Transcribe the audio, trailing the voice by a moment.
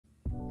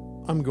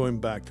I'm going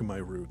back to my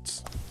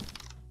roots.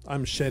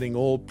 I'm shedding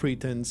all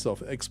pretense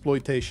of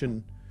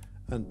exploitation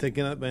and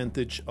taking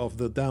advantage of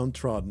the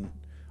downtrodden.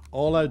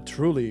 All I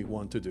truly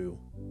want to do.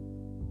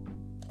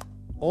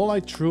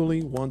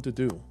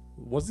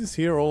 Was this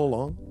here all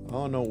along? I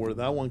don't know where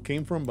that one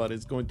came from, but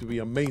it's going to be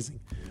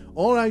amazing.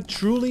 All I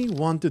truly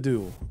want to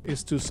do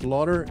is to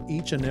slaughter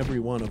each and every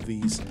one of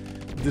these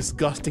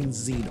disgusting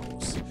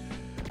Xenos.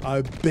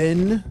 I've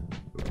been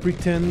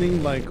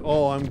pretending like,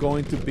 oh, I'm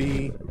going to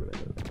be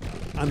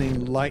an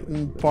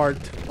enlightened part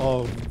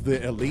of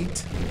the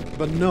elite,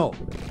 but no,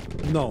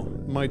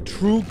 my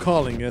true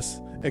calling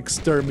is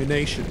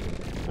extermination.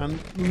 And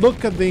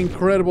look at the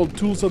incredible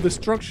tools of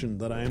destruction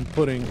that I am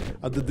putting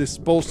at the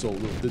disposal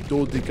of the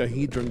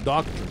Dodecahedron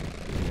Doctrine.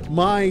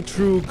 My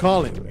true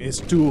calling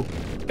is to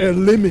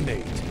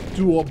eliminate,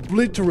 to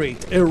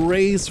obliterate,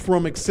 erase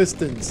from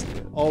existence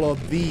all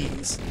of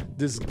these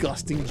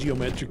disgusting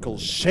geometrical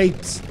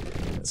shapes,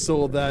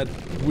 so that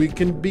we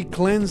can be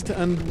cleansed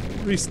and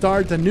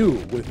restart anew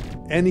with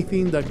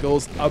anything that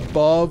goes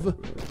above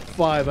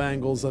 5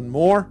 angles and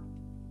more.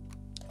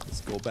 Let's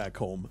go back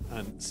home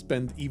and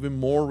spend even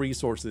more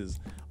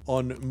resources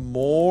on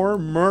more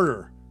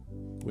murder.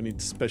 We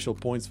need special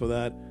points for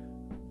that.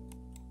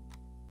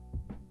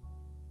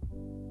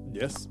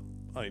 Yes,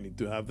 I need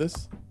to have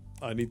this.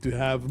 I need to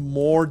have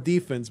more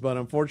defense, but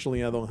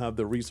unfortunately I don't have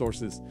the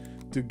resources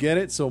to get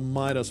it, so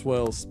might as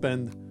well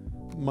spend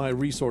my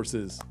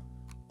resources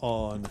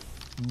on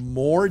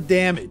more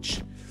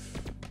damage.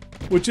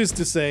 Which is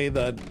to say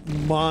that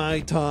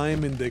my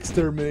time in the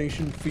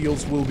extermination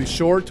fields will be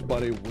short,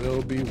 but it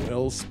will be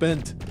well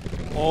spent.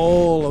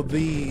 All of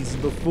these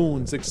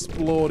buffoons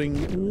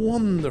exploiting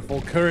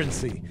wonderful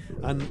currency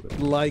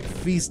and like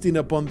feasting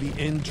upon the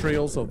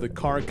entrails of the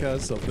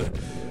carcass of the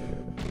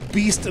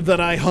beast that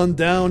I hunt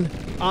down,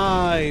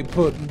 I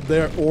put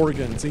their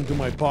organs into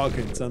my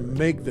pockets and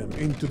make them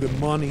into the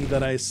money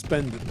that I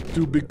spend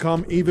to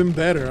become even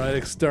better at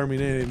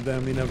exterminating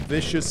them in a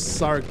vicious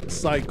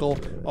cycle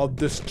of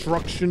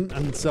destruction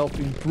and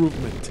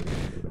self-improvement.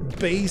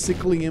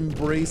 Basically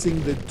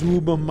embracing the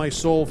doom of my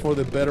soul for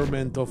the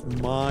betterment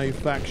of my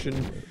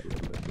faction.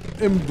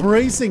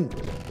 Embracing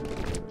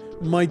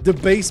my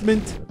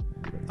debasement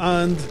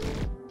and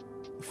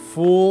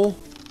full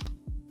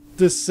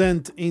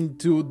descent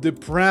into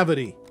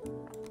depravity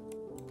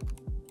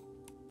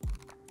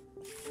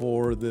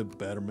for the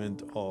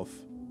betterment of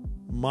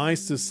my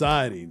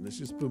society. Let's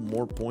just put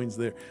more points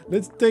there.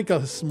 Let's take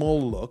a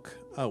small look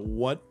at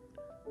what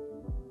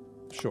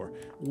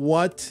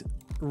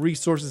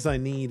resources I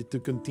need to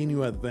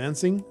continue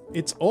advancing.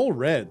 It's all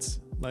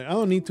reds. Like, I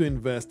don't need to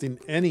invest in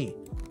any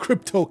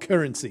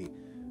cryptocurrency.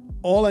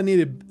 All I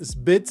need is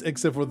bits,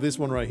 except for this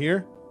one right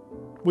here,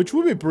 which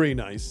would be pretty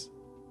nice.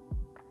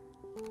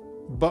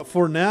 But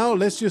for now,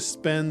 let's just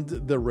spend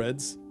the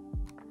reds.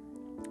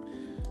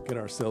 Get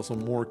ourselves some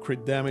more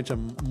crit damage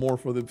and more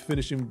for the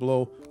finishing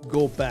blow.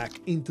 Go back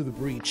into the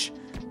breach.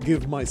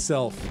 Give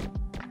myself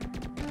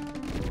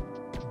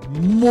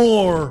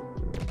more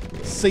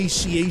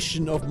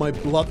satiation of my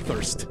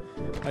bloodthirst.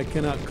 I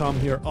cannot come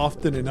here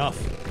often enough.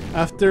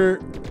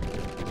 After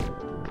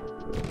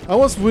I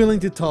was willing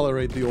to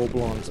tolerate the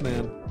oblongs,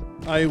 man.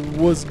 I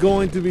was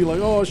going to be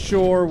like, oh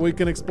sure, we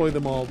can exploit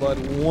them all, but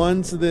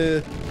once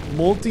the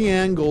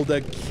multi-angled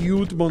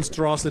acute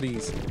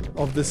monstrosities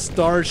of the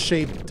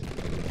star-shaped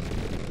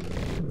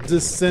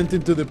descent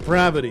into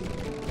depravity,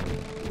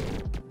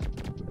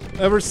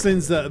 ever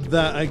since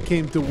that I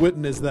came to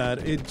witness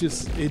that,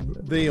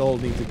 they all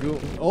need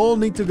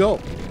to go.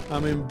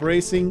 I'm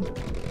embracing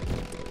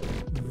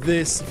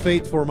this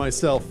fate for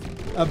myself.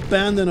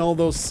 Abandon all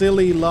those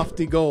silly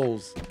lofty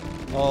goals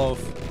of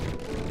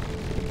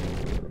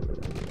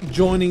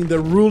joining the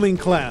ruling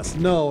class.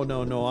 No,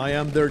 I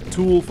am their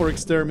tool for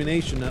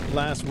extermination. At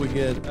last we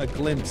get a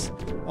glimpse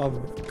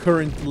of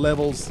current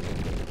levels.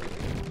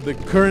 The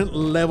current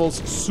levels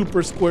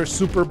super square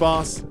super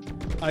boss.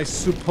 I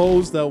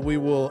suppose that we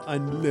will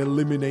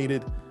eliminate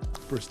it.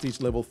 Prestige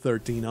level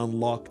 13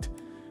 unlocked.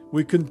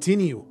 We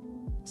continue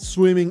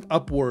swimming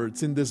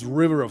upwards in this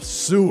river of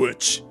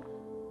sewage.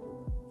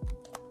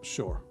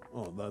 Sure.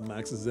 Oh, that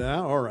maxes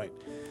out. All right.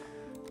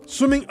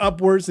 Swimming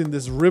upwards in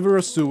this river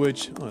of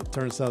sewage. Oh, it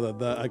turns out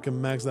that I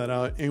can max that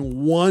out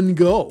in one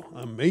go.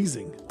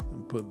 Amazing.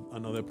 And put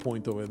another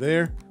point over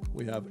there.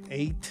 We have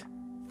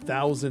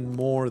 8,000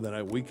 more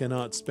that we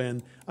cannot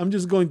spend. I'm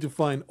just going to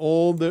find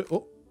all the...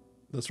 Oh,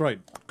 that's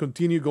right.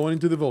 Continue going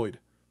into the void.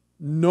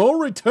 No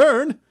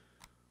return.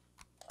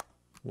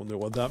 Wonder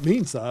what that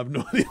means. I have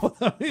no idea what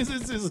that means.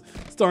 It's just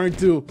starting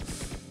to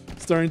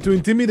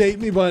intimidate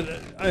me, but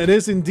it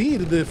is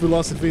indeed the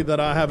philosophy that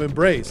I have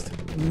embraced.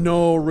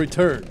 No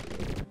return.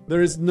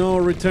 There is no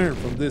return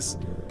from this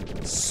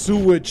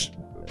sewage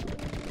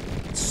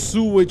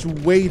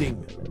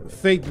waiting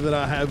fate that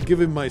I have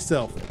given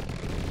myself.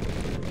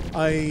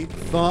 I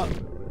thought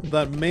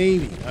that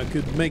maybe I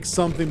could make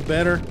something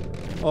better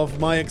of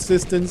my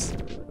existence,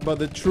 but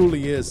there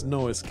truly is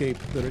no escape.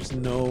 There is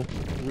no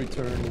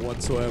return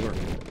whatsoever.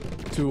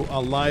 to a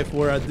life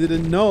where I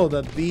didn't know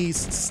that these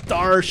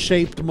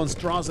star-shaped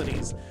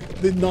monstrosities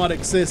did not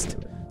exist.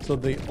 So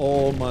they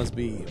all must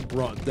be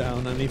brought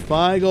down. And if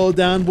I go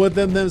down with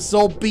them, then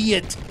so be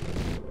it.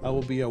 I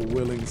will be a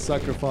willing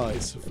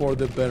sacrifice for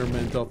the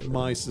betterment of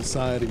my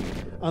society.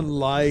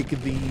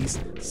 Unlike these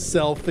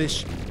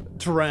selfish,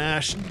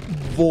 trash,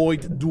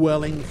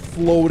 void-dwelling,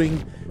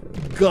 floating,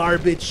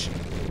 garbage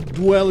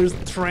dwellers,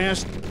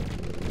 trash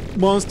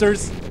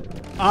monsters,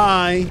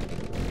 I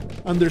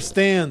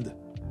understand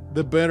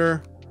the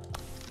better,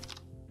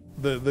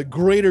 the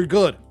greater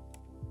good.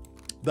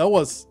 That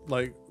was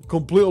like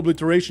complete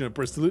obliteration at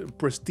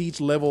prestige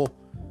level.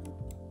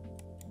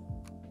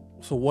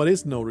 So what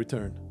is no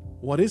return?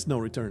 What is no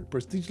return?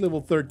 Prestige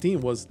level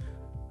 13 was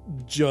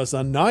just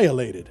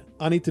annihilated.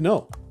 I need to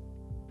know.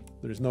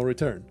 There's no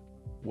return.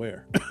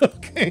 Where?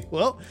 Okay,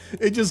 well,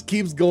 it just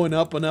keeps going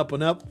up and up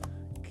and up.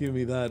 Give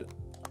me that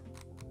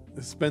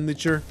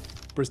expenditure.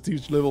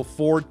 Prestige level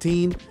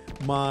 14.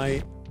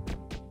 My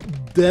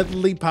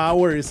deadly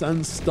power is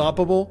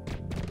unstoppable.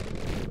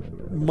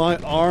 My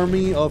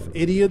army of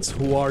idiots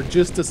who are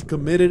just as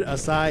committed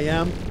as I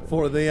am,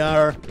 for they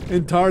are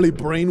entirely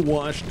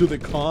brainwashed to the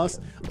cause.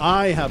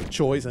 I have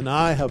choice, and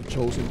I have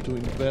chosen to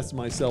invest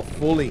myself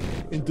fully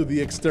into the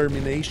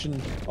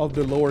extermination of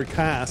the lower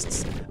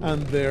castes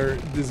and their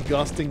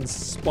disgusting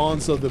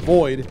spawns of the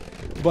void.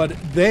 But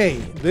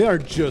they are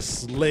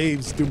just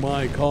slaves to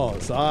my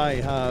cause. I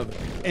have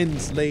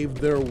enslaved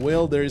their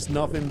will. There is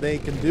nothing they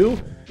can do.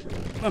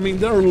 I mean,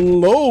 they're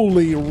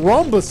lowly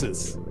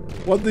rhombuses.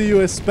 What do you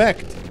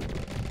expect?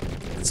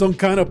 Some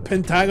kind of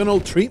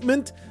pentagonal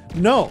treatment?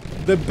 No,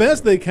 the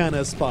best they can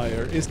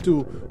aspire is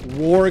to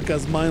work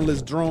as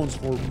mindless drones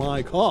for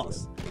my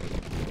cause.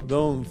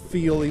 Don't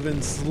feel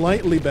even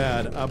slightly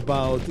bad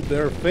about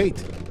their fate,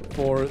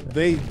 for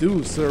they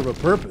do serve a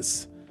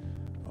purpose.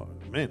 Oh,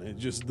 man,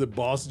 the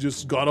boss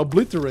just got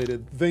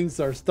obliterated. Things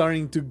are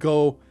starting to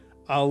go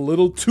a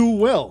little too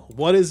well.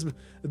 What is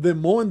the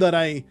moment that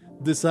I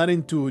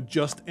decided to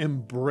just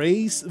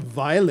embrace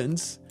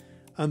violence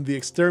and the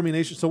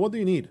extermination? So what do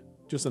you need?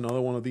 Just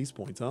another one of these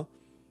points, huh?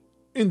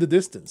 In the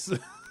distance.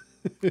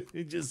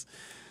 It just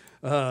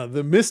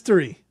the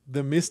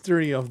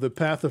mystery of the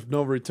path of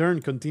no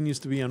return continues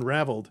to be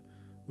unraveled.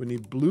 We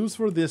need blues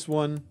for this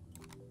one.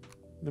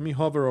 Let me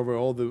hover over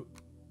all the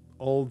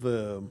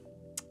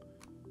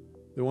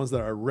ones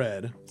that are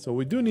red. So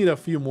we do need a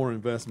few more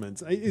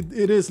investments.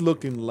 It is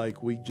looking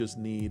like we just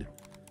need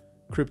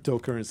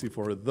cryptocurrency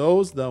for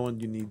those. That one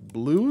you need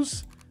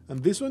blues,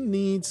 and this one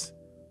needs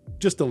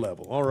just a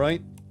level. All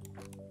right.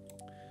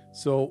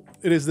 So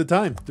it is the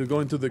time to go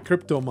into the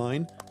crypto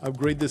mine,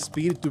 upgrade the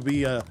speed to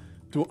be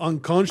to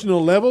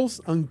unconscionable levels.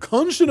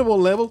 Unconscionable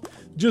level.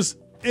 Just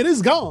it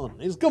is gone.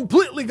 It's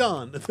completely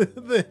gone.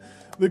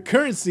 The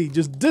currency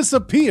just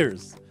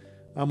disappears.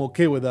 I'm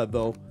okay with that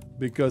though,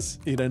 because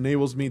it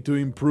enables me to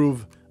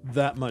improve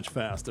that much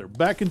faster.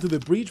 Back into the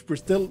breach,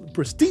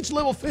 prestige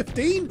level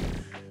 15.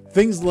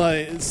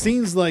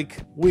 Seems like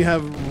we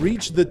have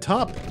reached the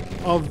top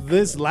of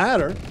this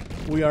ladder.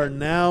 We are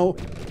now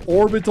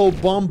orbital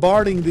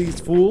bombarding these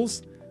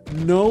fools.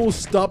 No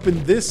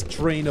stopping this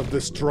train of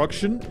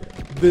destruction.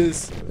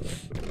 This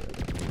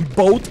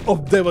boat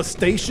of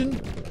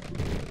devastation.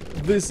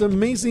 This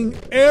amazing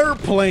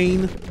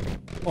airplane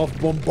of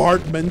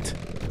bombardment.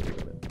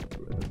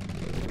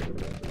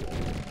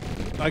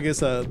 I guess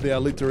the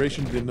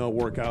alliteration did not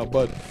work out,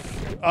 but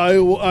I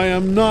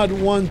am not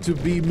one to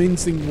be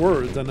mincing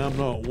words, and I'm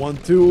not one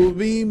to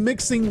be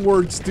mixing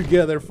words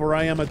together, for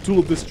I am a tool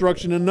of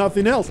destruction and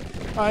nothing else.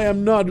 I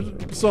am not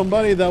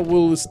somebody that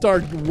will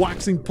start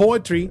waxing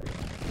poetry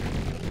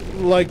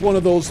like one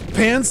of those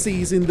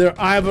pansies in their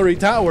ivory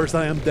towers.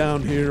 I am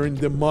down here in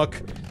the muck,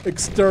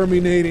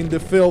 exterminating the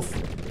filth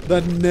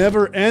that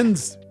never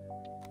ends.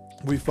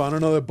 We found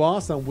another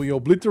boss and we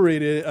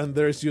obliterated it, and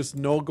there's just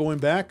no going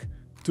back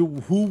to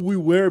who we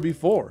were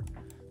before.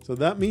 So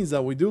that means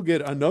that we do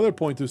get another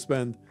point to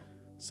spend.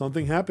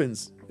 Something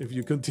happens if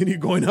you continue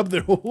going up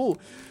there.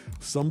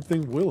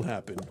 Something will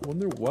happen.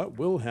 Wonder what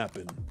will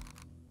happen.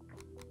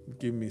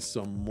 Give me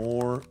some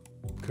more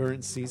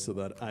currency so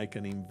that I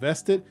can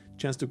invest it.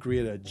 Chance to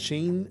create a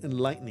chain and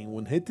lightning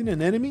when hitting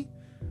an enemy.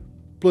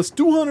 Plus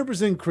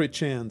 200% crit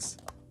chance.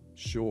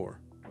 Sure.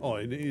 Oh,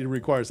 it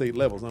requires 8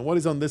 levels. Now what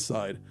is on this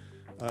side?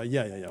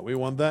 Yeah. We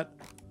want that.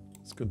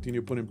 Let's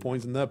continue putting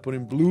points in that.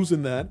 Putting blues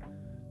in that.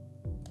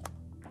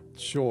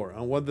 Sure.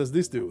 And what does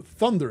this do?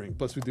 Thundering.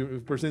 Plus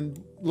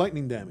 50%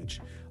 lightning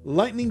damage.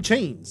 Lightning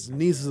chains.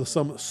 Needs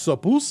some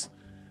suppus.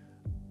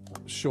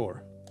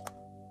 Sure.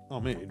 Oh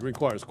man, it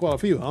requires quite a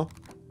few, huh?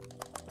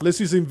 Let's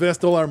just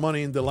invest all our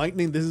money in the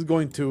lightning. This is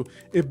going to,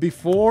 if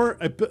before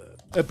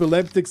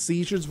epileptic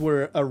seizures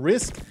were a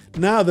risk,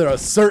 now they're a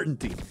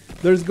certainty.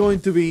 There's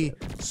going to be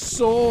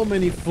so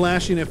many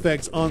flashing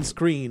effects on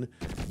screen.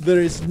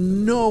 There is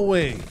no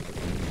way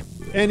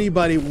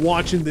anybody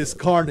watching this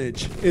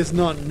carnage is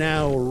not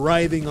now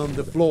writhing on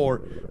the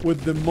floor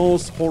with the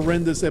most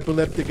horrendous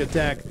epileptic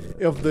attack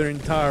of their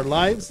entire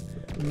lives.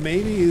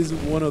 maybe is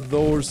one of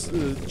those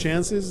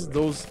chances,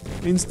 those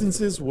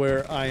instances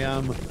where I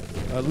am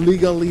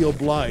legally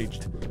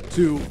obliged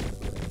to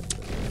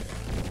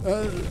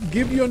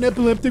give you an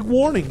epileptic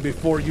warning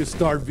before you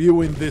start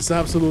viewing this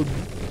absolute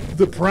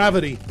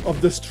depravity of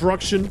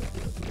destruction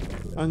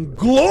and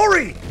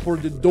glory for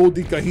the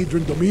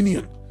Dodecahedron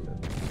Dominion.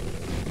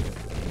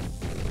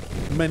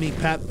 Many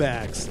pat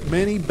bags,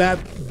 many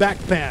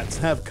backpats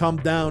have come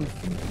down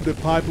the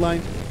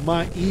pipeline.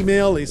 My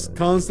email is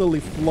constantly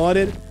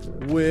flooded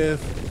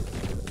with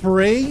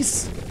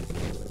praise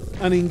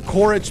and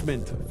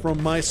encouragement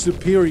from my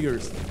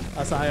superiors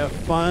as I have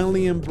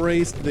finally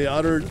embraced the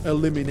utter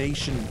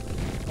elimination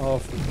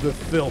of the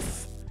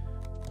filth.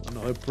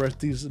 Another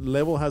prestige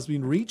level has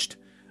been reached.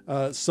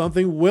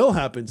 Something will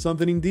happen.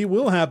 Something indeed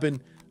will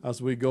happen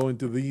as we go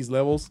into these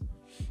levels.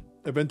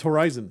 Event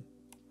Horizon.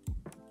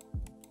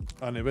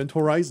 An Event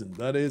Horizon.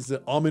 That is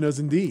ominous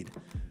indeed.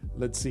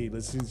 Let's see.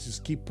 Let's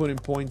just keep putting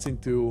points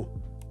into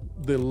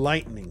the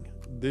lightning.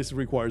 This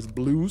requires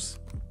blues,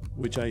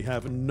 which I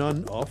have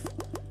none of.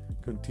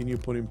 Continue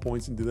putting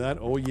points into that.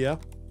 Oh, yeah.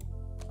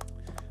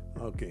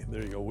 Okay,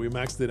 there you go. We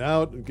maxed it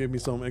out. Give me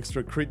some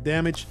extra crit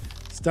damage.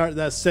 Start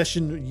that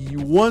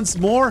session once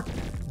more.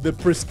 The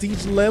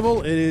prestige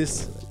level, it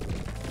is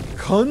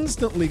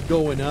constantly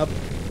going up.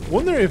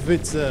 Wonder if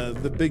it's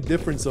the big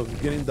difference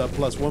of getting that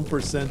plus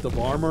 1% of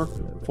armor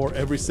for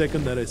every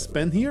second that I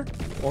spend here,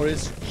 or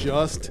it's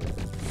just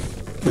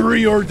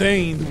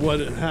preordained what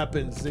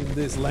happens in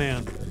this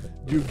land.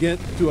 You get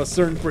to a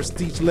certain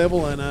prestige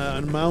level and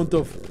an amount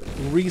of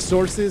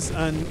resources,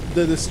 and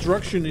the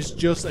destruction is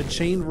just a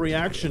chain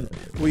reaction.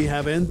 We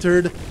have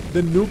entered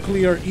the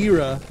nuclear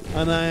era,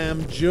 and I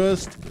am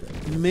just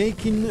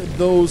making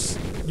those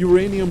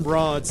uranium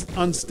rods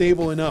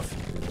unstable enough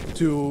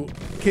to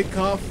kick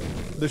off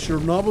the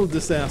Chernobyl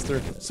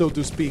disaster, so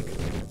to speak.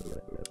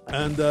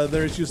 And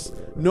there's just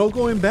no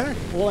going back.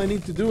 All I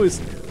need to do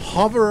is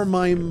hover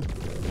my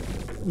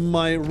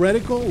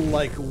reticle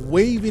like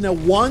waving a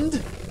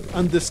wand,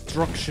 and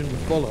destruction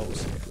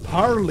follows.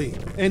 Hardly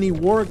any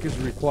work is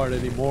required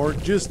anymore.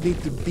 Just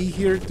need to be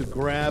here to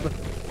grab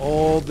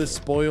all the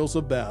spoils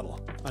of battle.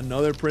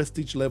 Another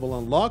prestige level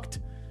unlocked.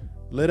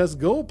 Let us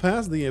go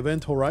past the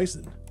event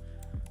horizon.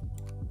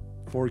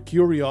 For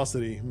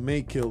curiosity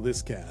may kill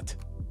this cat.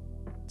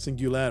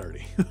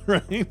 Singularity,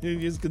 right? It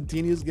just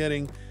continues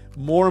getting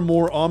more and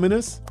more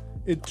ominous.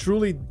 It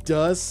truly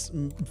does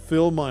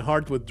fill my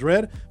heart with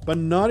dread, but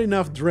not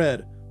enough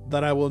dread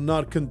that I will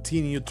not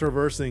continue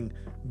traversing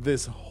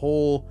this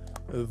whole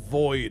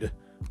void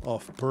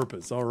of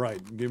purpose. All right,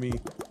 give me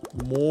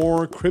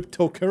more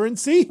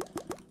cryptocurrency.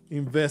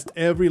 Invest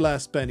every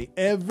last penny.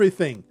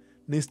 Everything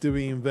needs to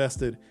be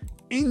invested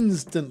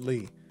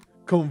instantly.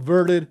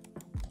 Converted.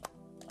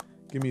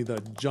 Give me the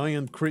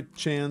giant crit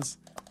chance.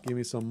 Give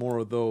me some more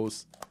of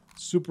those.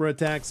 Super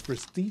attacks,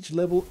 prestige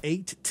level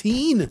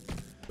 18.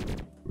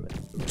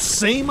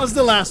 Same as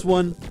the last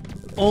one,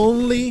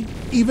 only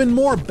even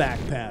more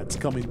backpats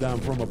coming down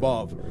from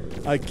above.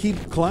 I keep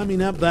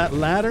climbing up that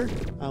ladder,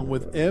 and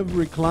with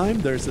every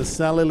climb there's a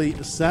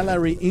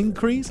salary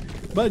increase,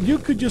 but you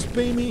could just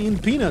pay me in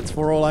peanuts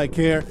for all I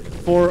care.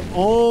 For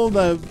all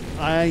that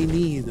I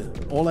need,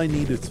 all I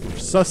need is for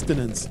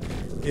sustenance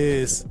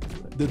is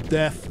the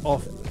death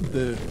of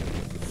the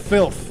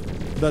filth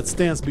that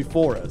stands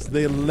before us.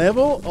 The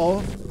level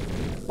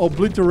of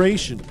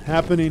obliteration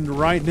happening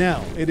right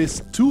now, it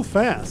is too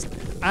fast.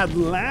 At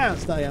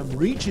last I am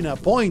reaching a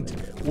point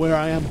where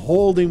I am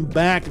holding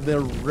back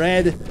the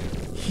red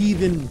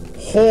heathen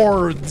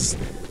hordes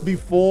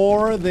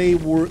before they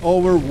were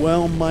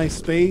overwhelm my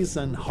space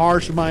and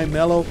harsh my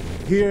mellow.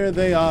 Here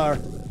they are,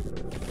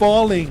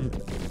 falling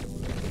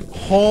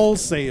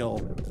wholesale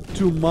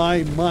to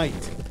my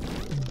might.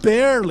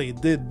 Barely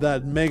did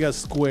that mega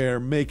square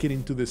make it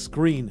into the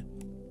screen.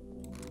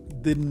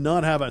 Did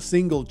not have a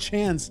single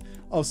chance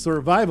of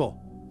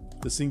survival.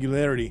 The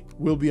singularity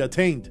will be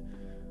attained.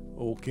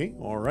 Okay,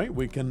 all right,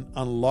 we can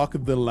unlock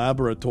the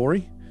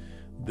laboratory.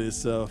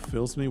 This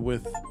fills me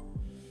with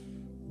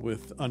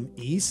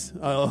unease.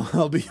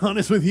 I'll be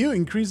honest with you.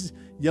 Increase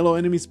yellow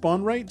enemy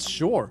spawn rate?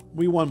 Sure,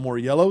 we want more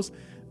yellows.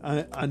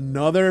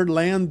 Another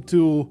land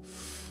to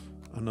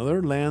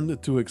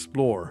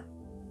explore.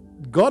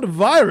 Got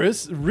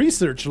virus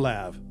research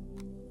lab.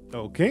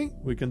 Okay,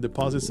 we can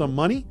deposit some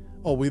money.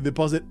 Oh, we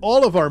deposit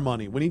all of our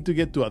money. We need to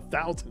get to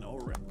 1,000. Oh,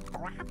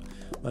 crap.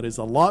 That is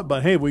a lot,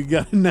 but hey, we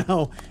gotta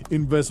now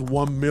invest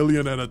 1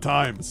 million at a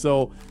time.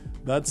 So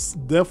that's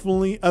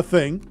definitely a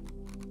thing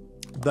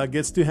that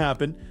gets to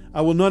happen.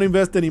 I will not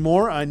invest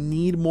anymore. I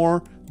need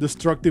more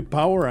destructive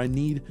power. I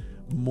need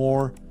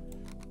more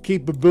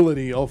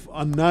capability of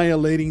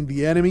annihilating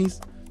the enemies.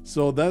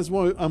 So that's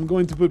what I'm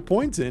going to put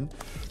points in.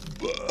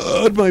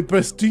 But my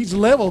prestige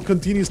level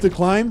continues to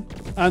climb,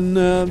 and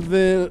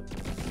the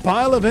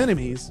pile of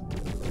enemies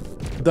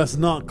does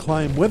not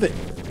climb with it.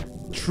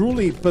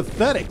 Truly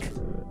pathetic.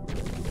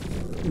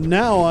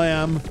 Now I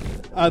am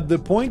at the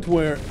point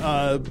where,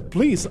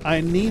 please,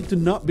 I need to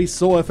not be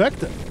so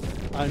effective.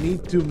 I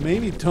need to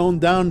maybe tone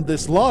down the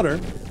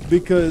slaughter,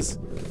 because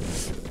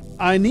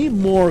I need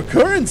more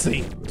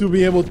currency to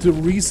be able to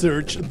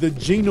research the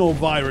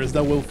genovirus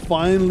that will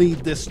finally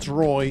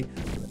destroy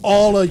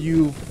all of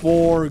you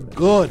for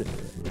good.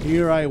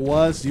 Here I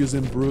was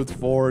using brute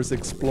force,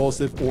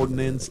 explosive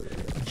ordnance,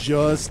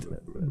 just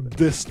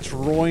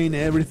destroying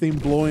everything,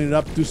 blowing it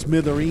up to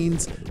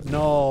smithereens.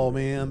 No,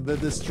 man, the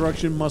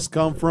destruction must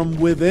come from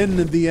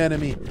within the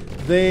enemy.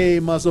 They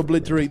must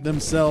obliterate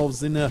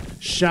themselves in a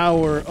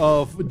shower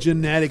of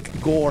genetic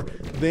gore.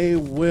 They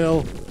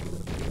will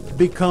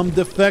become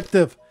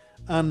defective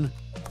and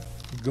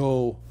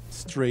go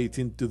straight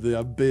into the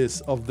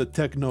abyss of the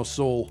techno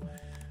soul.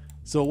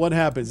 So what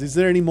happens? Is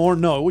there any more?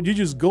 No, you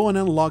just go and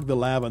unlock the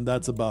lab and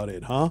that's about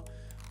it, huh?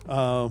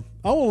 I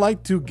would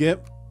like to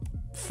get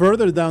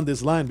further down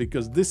this line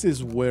because this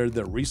is where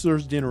the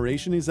resource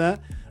generation is at.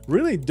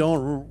 Really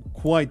don't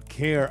quite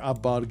care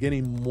about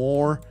getting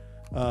more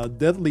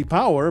deadly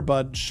power,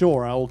 but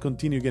sure, I will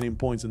continue getting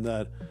points in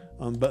that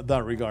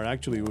regard.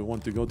 Actually, we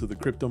want to go to the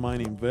crypto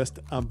mine, invest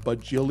a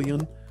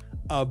bajillion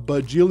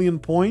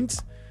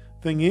points.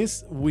 Thing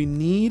is, we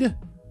need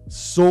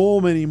so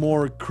many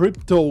more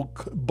crypto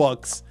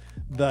bucks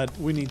that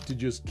we need to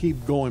just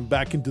keep going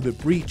back into the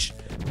breach.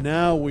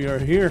 Now we are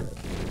here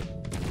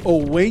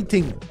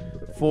awaiting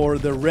for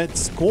the red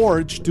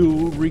scourge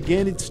to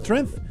regain its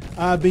strength.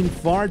 I've been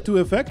far too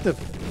effective,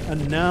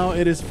 and now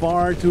it is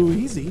far too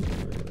easy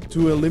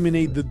to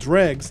eliminate the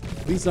dregs.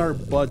 These are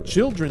but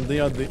children. They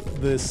are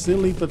the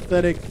silly,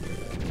 pathetic,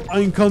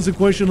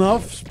 inconsequential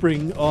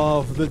offspring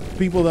of the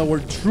people that were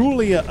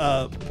truly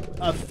a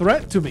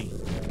threat to me.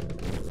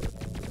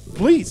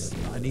 Please,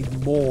 I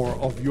need more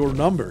of your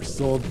numbers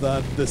so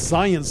that the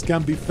science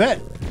can be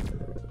fed.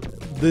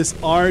 This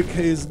arc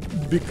is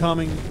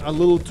becoming a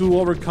little too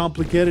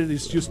overcomplicated.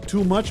 It's just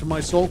too much. My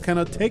soul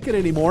cannot take it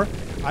anymore.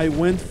 I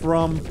went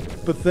from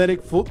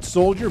pathetic foot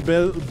soldier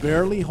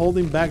barely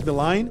holding back the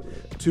line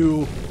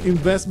to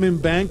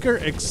investment banker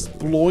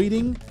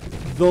exploiting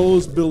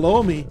those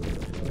below me,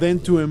 then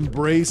to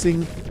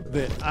embracing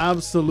the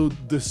absolute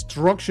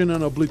destruction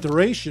and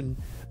obliteration,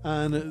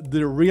 and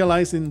the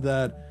realizing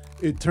that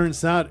it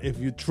turns out if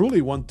you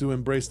truly want to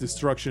embrace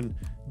destruction,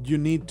 you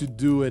need to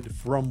do it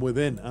from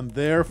within, and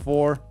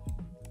therefore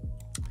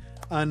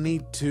I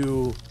need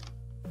to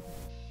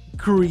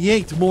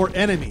create more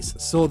enemies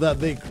so that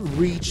they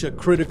reach a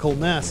critical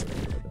mass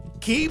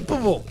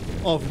capable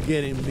of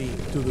getting me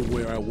to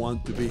where I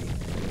want to be.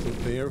 So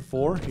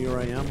therefore, here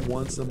I am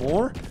once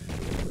more,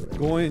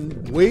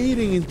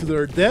 wading into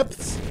their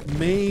depths,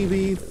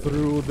 maybe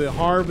through the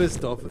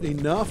harvest of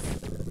enough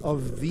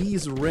of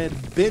these red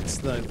bits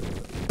that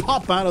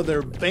pop out of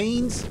their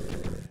veins,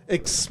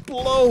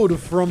 explode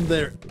from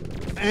their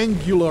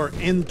angular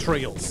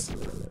entrails.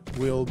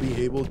 We'll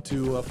be able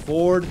to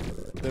afford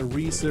the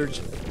research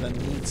that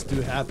needs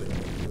to happen.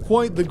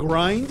 Quite the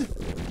grind,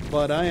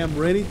 but I am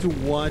ready to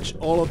watch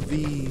all of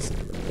these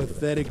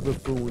pathetic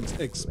buffoons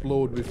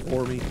explode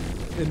before me.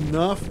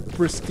 Enough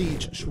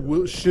prestige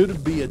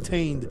should be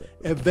attained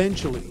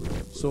eventually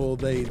so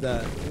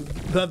that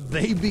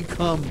they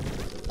become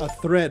a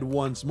threat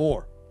once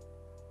more.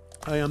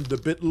 I am the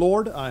Bit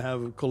Lord. I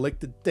have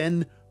collected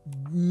 10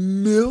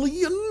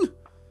 million,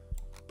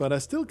 but I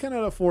still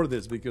cannot afford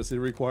this because it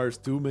requires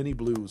too many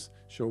blues.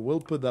 Sure, we'll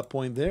put that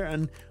point there,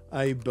 and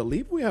I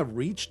believe we have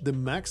reached the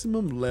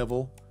maximum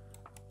level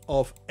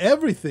of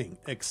everything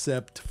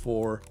except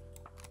for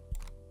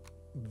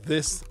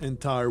this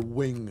entire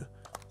wing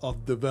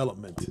of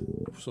development.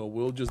 So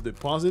we'll just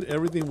deposit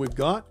everything we've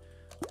got.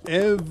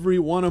 Every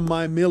one of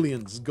my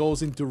millions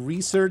goes into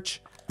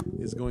research.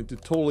 Is going to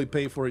totally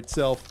pay for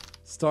itself.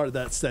 Start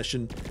that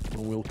session,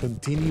 and we'll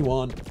continue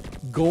on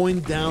going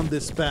down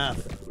this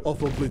path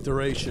of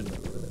obliteration.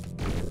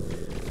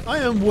 I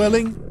am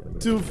willing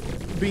to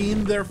be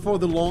in there for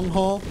the long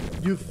haul.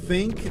 You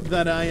think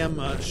that I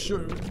am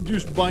sure?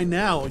 Just by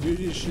now,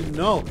 you should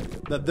know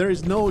that there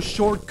is no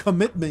short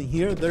commitment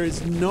here. There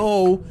is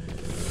no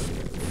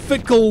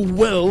fickle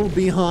will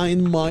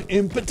behind my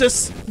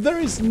impetus. There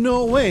is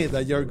no way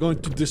that you're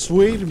going to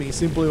dissuade me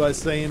simply by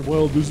saying,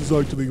 well, this is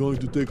actually going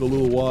to take a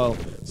little while,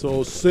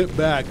 so sit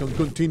back and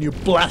continue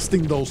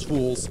blasting those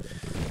fools.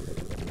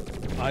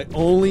 I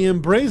only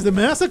embrace the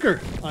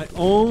massacre. I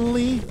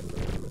only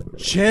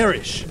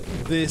cherish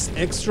this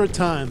extra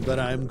time that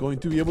I'm going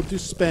to be able to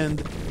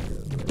spend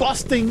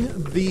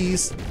busting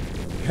these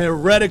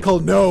heretical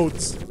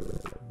nodes.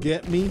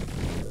 Get me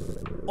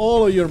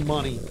all of your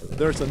money.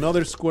 There's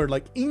another square,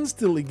 like,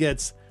 instantly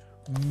gets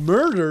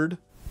murdered.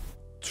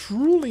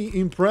 Truly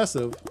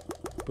impressive.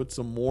 Put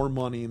some more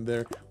money in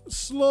there.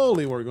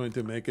 Slowly we're going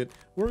to make it.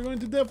 We're going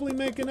to definitely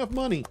make enough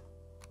money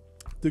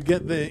to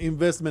get the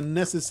investment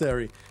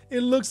necessary.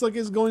 It looks like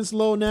it's going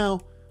slow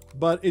now,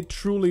 but it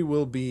truly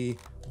will be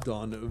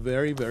done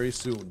very, very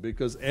soon,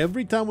 because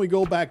every time we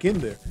go back in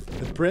there,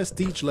 the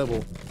prestige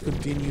level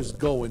continues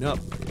going up.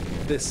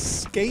 The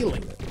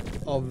scaling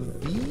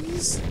of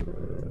these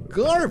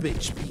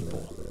garbage people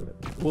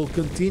will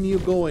continue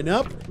going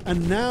up,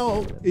 and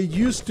now it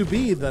used to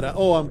be that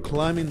I'm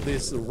climbing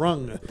this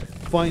rung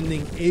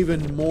finding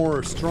even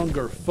more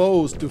stronger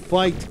foes to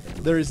fight.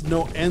 There is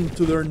no end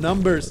to their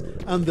numbers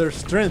and their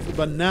strength,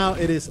 but now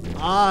it is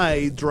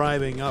I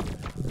driving up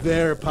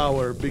their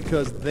power,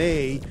 because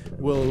they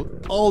will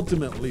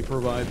ultimately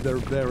provide their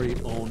very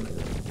own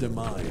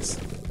demise.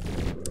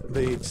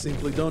 They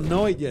simply don't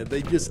know it yet.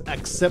 They just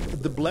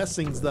accept the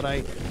blessings that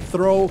I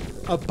throw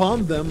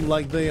upon them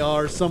like they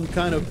are some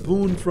kind of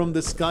boon from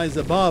the skies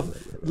above.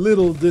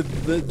 Little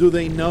do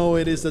they know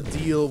it is a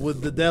deal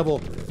with the devil.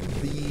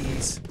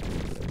 These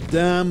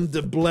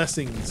damned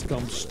blessings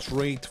come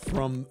straight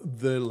from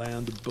the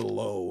land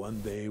below,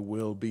 and they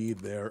will be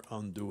their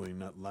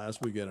undoing. At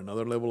last we get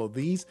another level of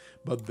these,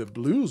 but the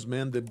blues,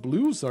 man, the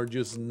blues are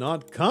just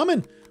not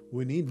coming.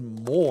 We need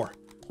more.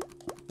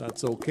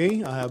 That's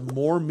okay. I have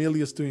more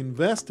millions to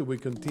invest. We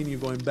continue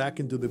going back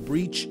into the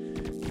breach.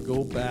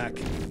 Go back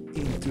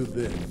into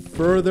the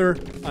further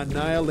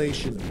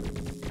annihilation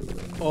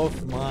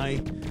of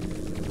my...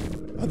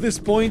 At this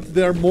point,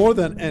 they're more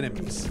than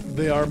enemies.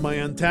 They are my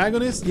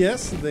antagonists,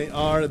 yes. They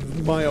are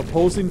my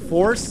opposing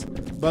force.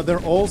 But they're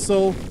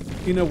also,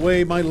 in a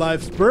way, my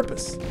life's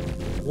purpose.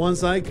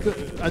 Once I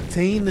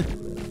attain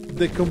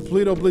the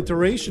complete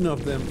obliteration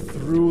of them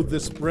through the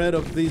spread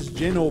of this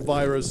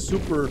genovirus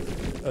super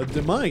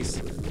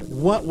demise,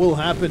 what will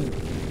happen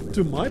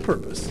to my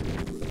purpose?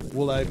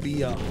 Will I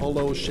be a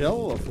hollow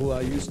shell of who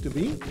I used to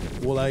be?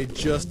 Will I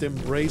just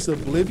embrace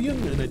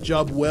oblivion and a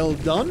job well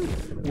done?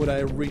 Would I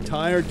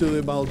retire to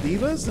the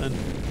Maldives and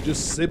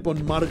just sip on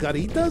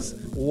margaritas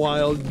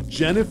while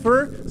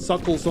Jennifer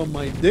suckles on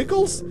my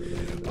dickles?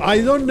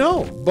 I don't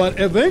know, but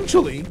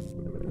eventually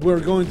we're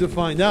going to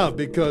find out,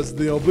 because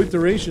the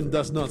obliteration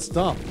does not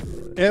stop.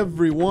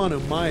 Every one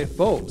of my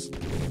foes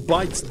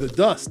bites the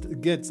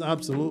dust, gets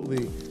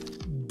absolutely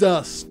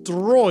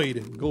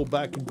destroyed. Go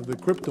back into the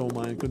crypto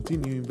mine,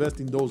 continue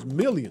investing those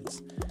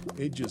millions.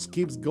 It just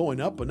keeps going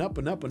up and up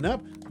and up and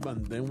up,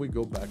 and then we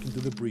go back into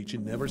the breach.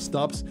 It never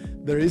stops.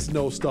 There is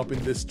no stopping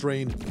this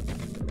train.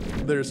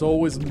 There's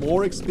always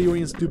more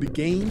experience to be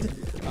gained.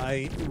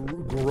 I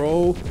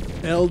grow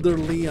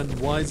elderly and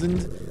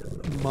wizened.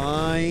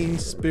 My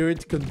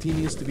spirit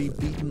continues to be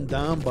beaten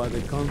down by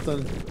the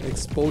constant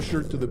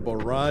exposure to the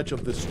barrage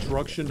of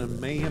destruction and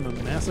mayhem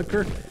and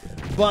massacre,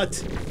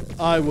 but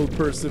I will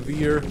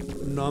persevere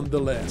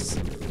nonetheless.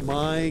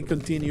 My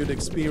continued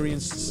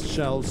experience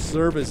shall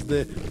service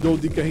the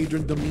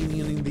Dodecahedron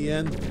Dominion in the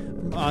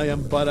end. I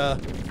am but a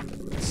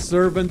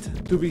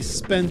servant to be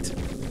spent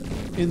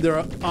in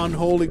their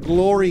unholy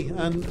glory,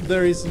 and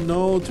there is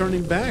no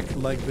turning back,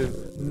 like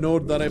the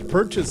note that I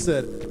purchased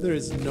said. There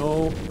is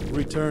no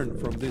return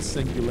from this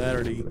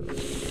singularity.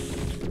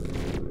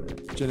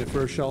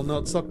 Jennifer shall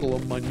not suckle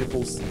on my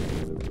nipples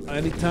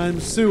anytime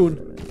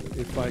soon.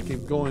 If I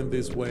keep going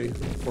this way,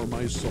 for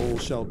my soul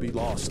shall be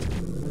lost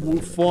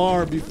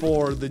far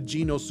before the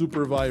Geno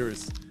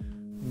supervirus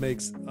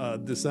makes a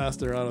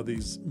disaster out of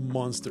these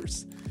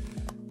monsters.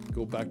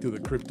 Go back to the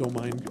crypto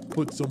mine,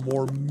 put some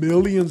more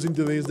millions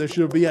into this. There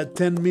should be a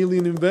 10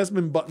 million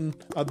investment button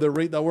at the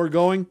rate that we're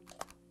going.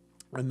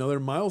 Another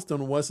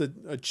milestone was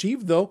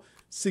achieved though.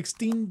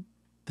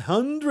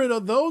 1,600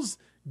 of those.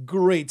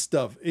 Great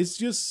stuff. It's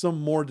just some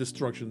more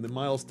destruction. The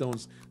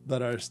milestones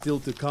that are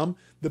still to come.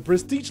 The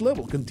prestige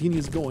level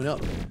continues going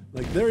up.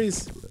 Like, there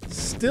is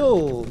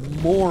still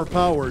more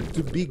power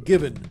to be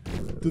given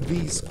to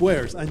these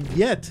squares, and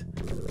yet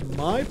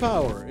my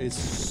power is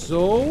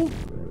so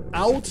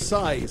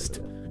outsized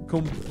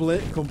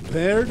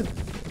compared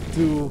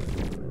to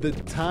the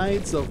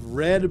tides of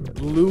red,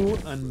 blue,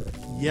 and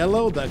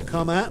yellow that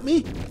come at me,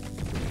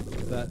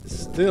 that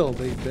still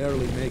they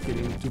barely make it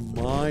into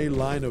my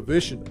line of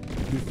vision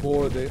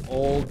before they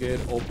all get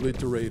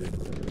obliterated.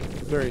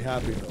 Very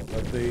happy though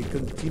that they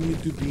continue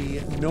to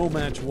be no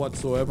match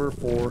whatsoever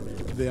for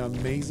the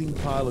amazing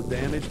pile of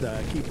damage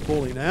that I keep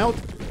pulling out.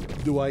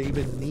 Do I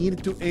even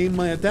need to aim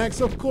my attacks?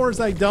 Of course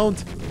I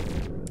don't.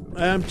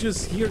 I'm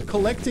just here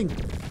collecting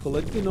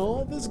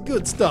all this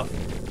good stuff.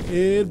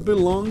 It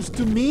belongs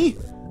to me,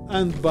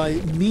 and by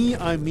me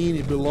I mean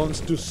it belongs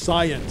to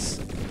science.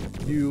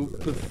 You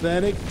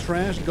pathetic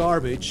trash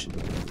garbage.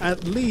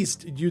 At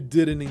least you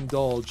didn't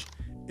indulge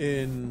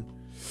in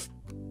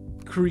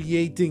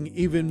creating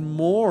even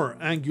more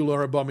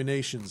angular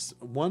abominations.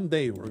 One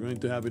day we're going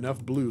to have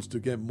enough blues to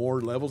get more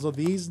levels of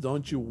these.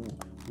 Don't you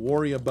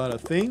worry about a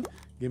thing.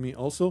 Give me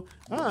also...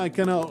 I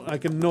can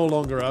no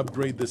longer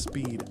upgrade the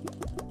speed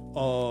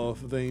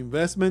of the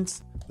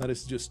investments. That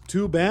is just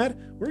too bad.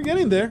 We're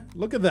getting there.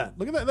 Look at that.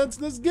 Look at that.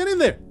 That's getting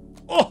there.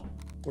 Oh!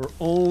 We're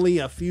only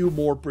a few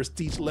more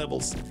prestige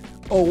levels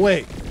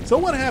away. So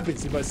what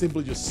happens if I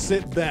simply just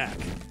sit back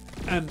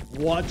and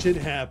watch it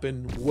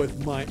happen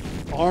with my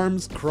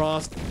arms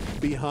crossed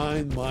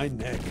behind my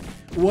neck?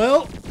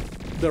 Well,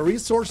 the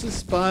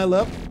resources pile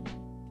up.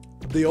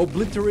 The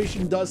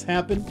obliteration does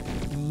happen.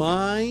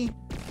 My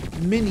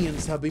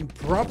minions have been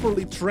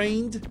properly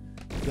trained.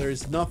 There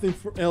is nothing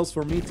else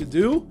for me to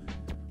do.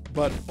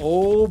 But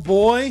oh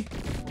boy,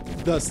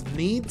 does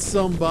need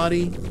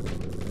somebody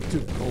to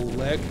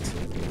collect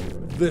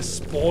the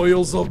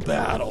spoils of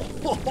battle.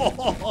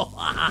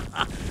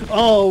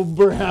 Oh,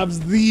 perhaps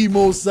the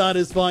most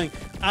satisfying.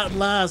 At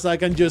last, I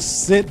can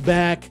just sit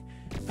back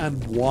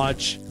and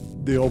watch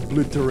the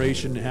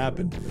obliteration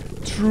happen.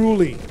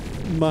 Truly,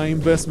 my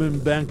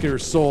investment banker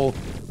soul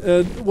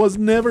was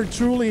never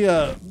truly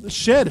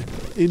shed.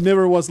 It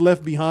never was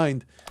left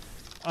behind.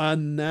 I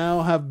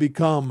now have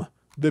become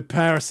the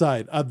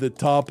parasite at the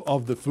top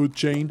of the food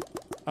chain.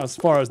 As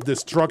far as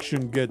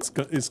destruction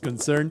is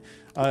concerned,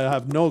 I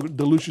have no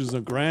delusions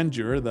of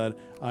grandeur that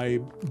I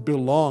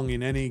belong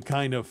in any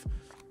kind of,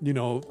 you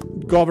know,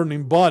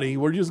 governing body.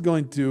 We're just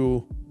going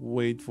to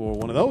wait for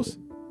one of those.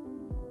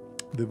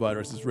 The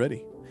virus is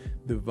ready.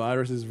 The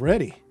virus is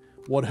ready.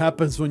 What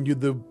happens when you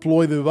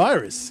deploy the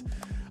virus?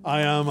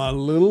 I am a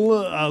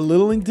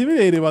little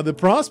intimidated by the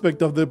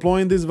prospect of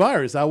deploying this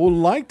virus. I would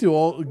like to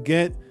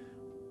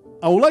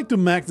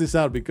max this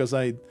out because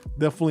I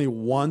definitely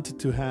want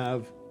to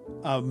have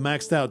a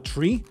maxed out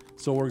tree.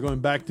 So we're going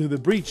back to the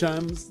breach.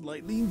 I'm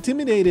slightly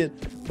intimidated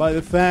by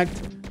the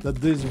fact that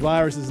this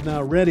virus is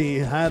now ready.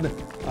 It had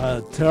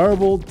a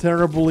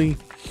terribly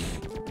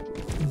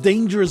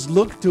dangerous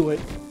look to it,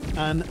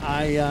 and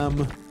I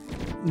am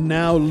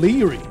now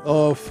leery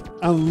of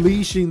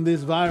unleashing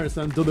this virus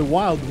into the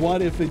wild.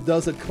 What if it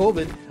does a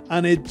COVID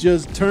and it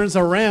just turns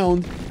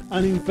around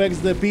and infects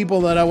the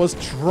people that I was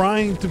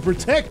trying to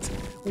protect?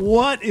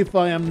 What if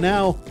I am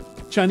now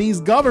Chinese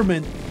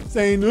government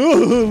saying,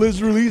 oh,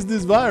 let's release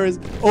this virus?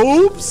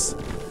 Oops!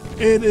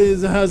 It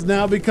has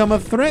now become a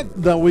threat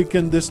that we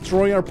can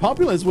destroy our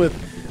populace with.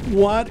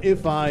 What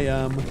if I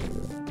am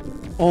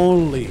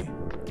only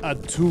a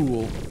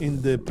tool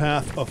in the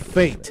path of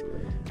fate,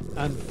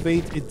 and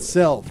fate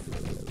itself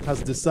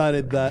has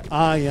decided that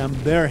I am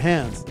their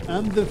hands,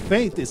 and the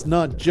fate is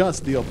not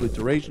just the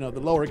obliteration of the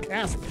lower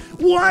caste?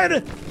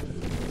 What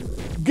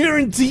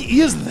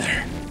guarantee is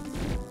there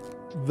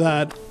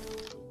that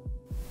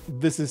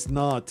this is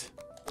not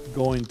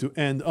going to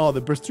end? Oh,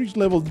 the prestige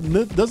level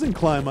doesn't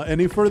climb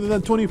any further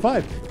than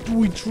 25. Do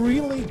we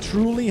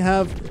truly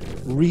have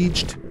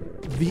reached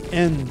the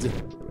end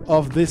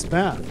of this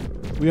path?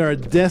 We are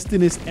at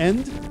destiny's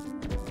end.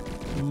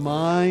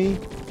 My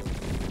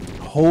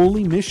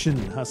holy mission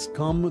has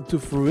come to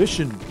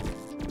fruition.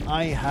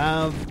 I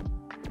have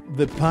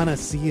the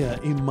panacea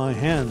in my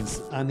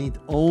hands. I need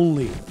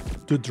only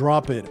to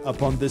drop it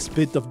upon this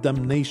pit of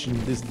damnation,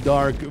 this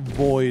dark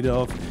void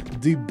of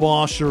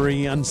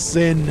debauchery and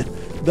sin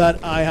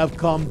that I have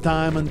come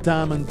time and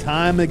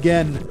time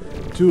again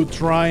to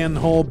try and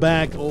hold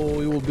back.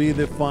 Oh, it will be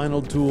the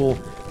final tool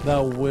that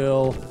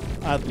will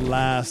at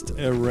last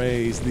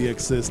erase the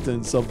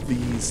existence of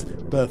these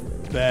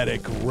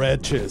pathetic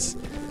wretches.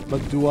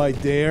 But do I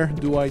dare?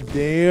 Do I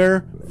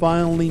dare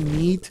finally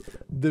meet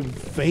the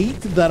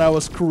fate that I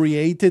was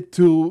created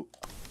to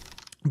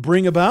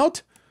bring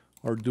about?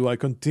 Or do I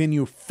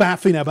continue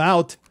faffing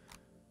about,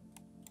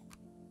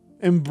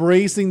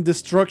 embracing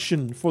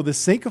destruction for the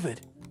sake of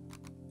it?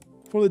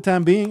 For the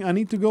time being, I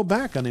need to go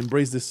back and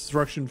embrace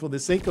destruction for the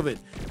sake of it.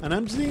 And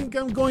I'm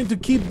going to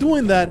keep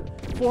doing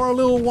that for a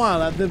little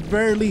while. At the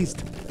very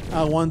least,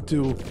 I want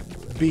to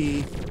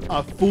be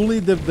a fully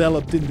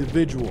developed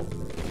individual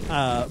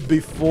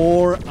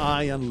before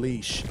I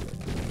unleash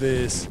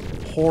this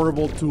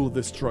horrible tool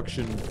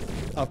destruction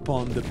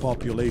upon the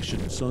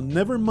population. So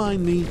never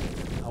mind me.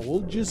 I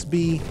will just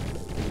be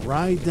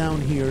right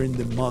down here in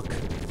the muck,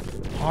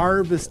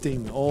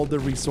 harvesting all the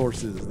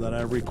resources that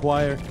I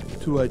require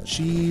to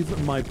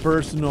achieve my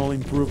personal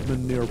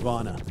improvement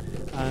nirvana.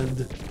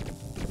 And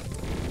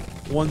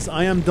once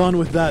I am done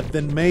with that,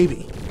 then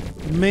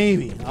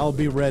maybe I'll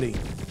be ready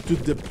to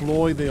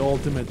deploy the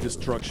ultimate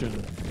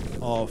destruction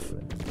of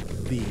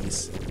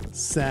these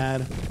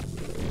sad,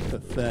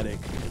 pathetic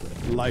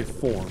life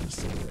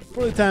forms.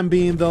 For the time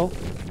being, though,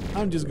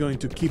 I'm just going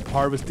to keep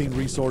harvesting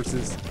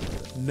resources.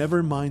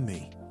 Never mind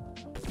me.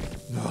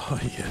 Oh,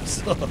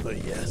 yes. Oh,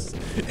 yes.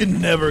 It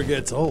never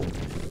gets old.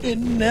 It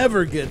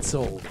never gets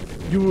old.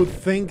 You would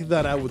think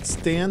that I would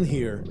stand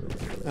here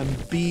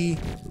and be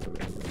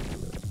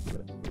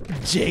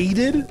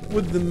jaded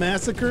with the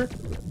massacre,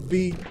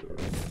 be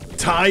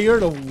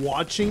tired of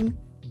watching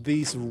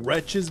these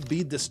wretches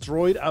be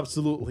destroyed?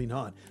 Absolutely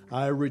not.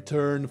 I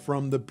return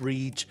from the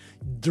breach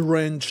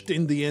drenched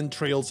in the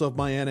entrails of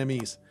my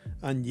enemies,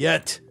 and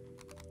yet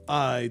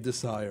I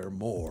desire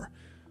more.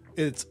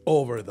 It's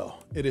over,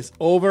 though. It is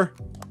over.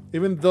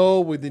 Even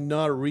though we did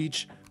not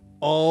reach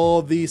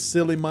all these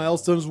silly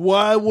milestones,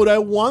 why would I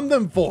want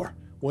them for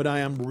when I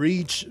am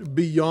reached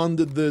beyond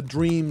the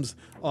dreams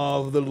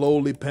of the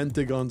lowly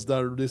pentagons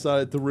that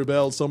decided to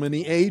rebel so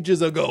many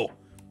ages ago?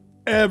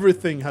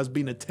 Everything has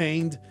been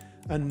attained,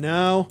 and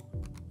now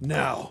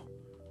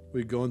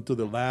we go into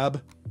the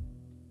lab,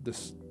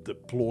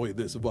 deploy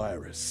this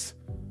virus.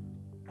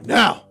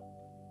 Now!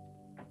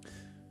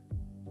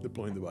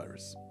 Deploying the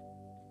virus.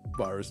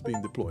 Virus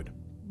being deployed.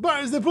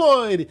 Virus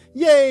deployed!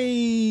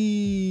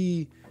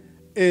 Yay!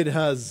 It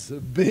has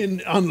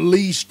been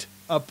unleashed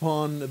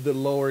upon the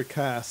lower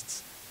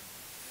castes.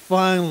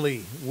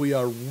 Finally, we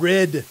are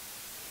rid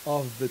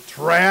of the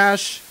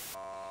trash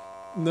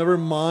Never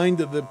mind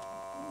that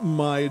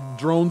my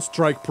drone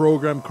strike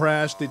program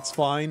crashed. It's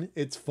fine.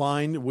 It's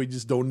fine. We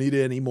just don't need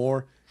it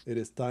anymore. It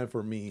is time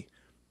for me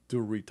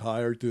to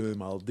retire to the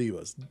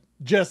Maldives.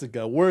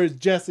 Jessica, where is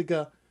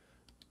Jessica?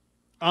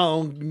 I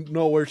don't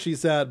know where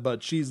she's at,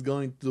 but she's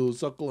going to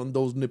suckle on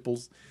those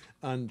nipples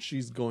and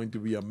she's going to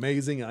be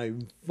amazing. I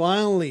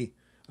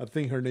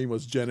think her name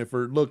was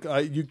Jennifer. Look,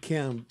 you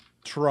can't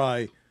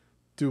try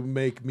to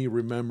make me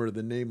remember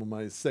the name of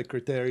my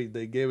secretary.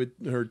 They gave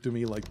her to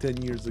me like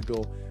 10 years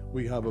ago.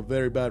 We have a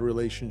very bad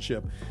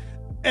relationship.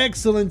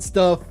 Excellent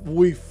stuff.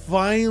 We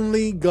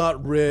finally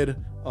got rid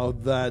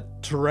of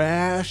that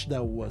trash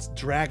that was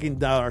dragging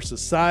down our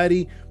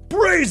society.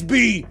 Praise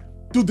be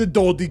to the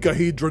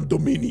Dodecahedron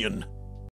Dominion.